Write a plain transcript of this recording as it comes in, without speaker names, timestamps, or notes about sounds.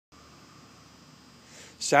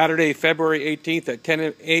Saturday, February 18th at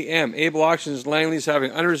 10 a.m. Able Auctions Langley is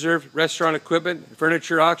having unreserved restaurant equipment and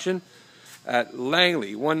furniture auction at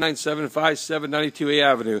Langley, 19757 792A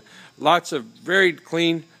Avenue. Lots of very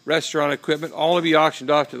clean restaurant equipment, all to be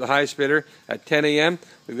auctioned off to the highest bidder at 10 a.m.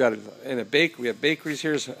 We've got we have bakeries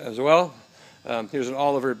here as well. Here's an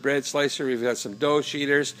Oliver bread slicer. We've got some dough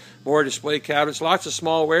sheeters, more display cabinets, lots of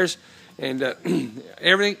small wares, and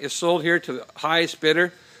everything is sold here to the highest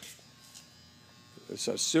bidder.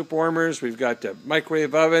 So soup warmers, we've got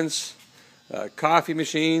microwave ovens, coffee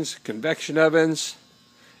machines, convection ovens.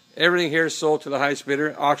 Everything here is sold to the highest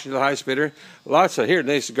bidder, auctioned to the highest bidder. Lots of here,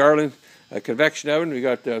 nice Garland convection oven. We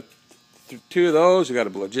got two of those. We got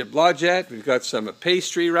a Blodgett. We've got some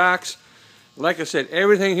pastry racks. Like I said,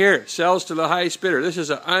 everything here sells to the highest bidder. This is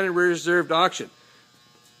an unreserved auction.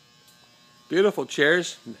 Beautiful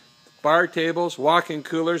chairs, bar tables, walk-in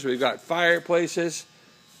coolers. We've got fireplaces,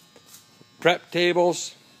 prep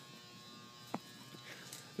tables.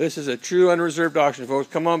 This is a true unreserved auction, folks.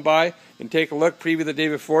 Come on by and take a look. Preview the day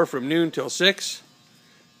before from noon till 6.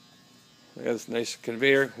 We got this nice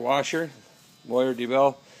conveyor washer, Moyer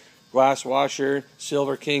DeBell glass washer,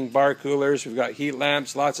 Silver King bar coolers. We've got heat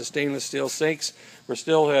lamps, lots of stainless steel sinks. We're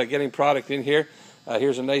still getting product in here.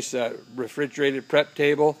 Here's a nice refrigerated prep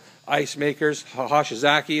table, ice makers,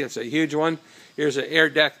 Hashizaki, that's a huge one. Here's an air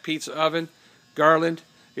deck pizza oven, Garland.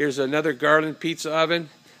 Here's another Garland pizza oven.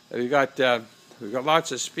 We've got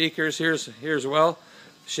lots of speakers here as well,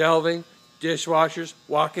 shelving, dishwashers,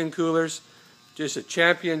 walk-in coolers. Just a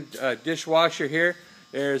Champion dishwasher here.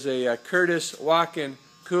 There's a Curtis walk-in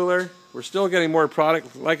cooler. We're still getting more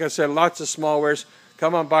product. Like I said, lots of small wares.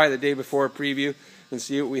 Come on by the day before preview and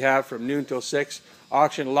see what we have from noon till 6.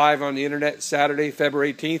 Auction live on the internet Saturday,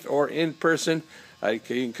 February 18th, or in person. You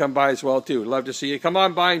can come by as well too. Love to see you. Come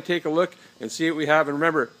on by and take a look and see what we have. And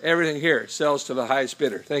remember, everything here sells to the highest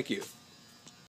bidder. Thank you.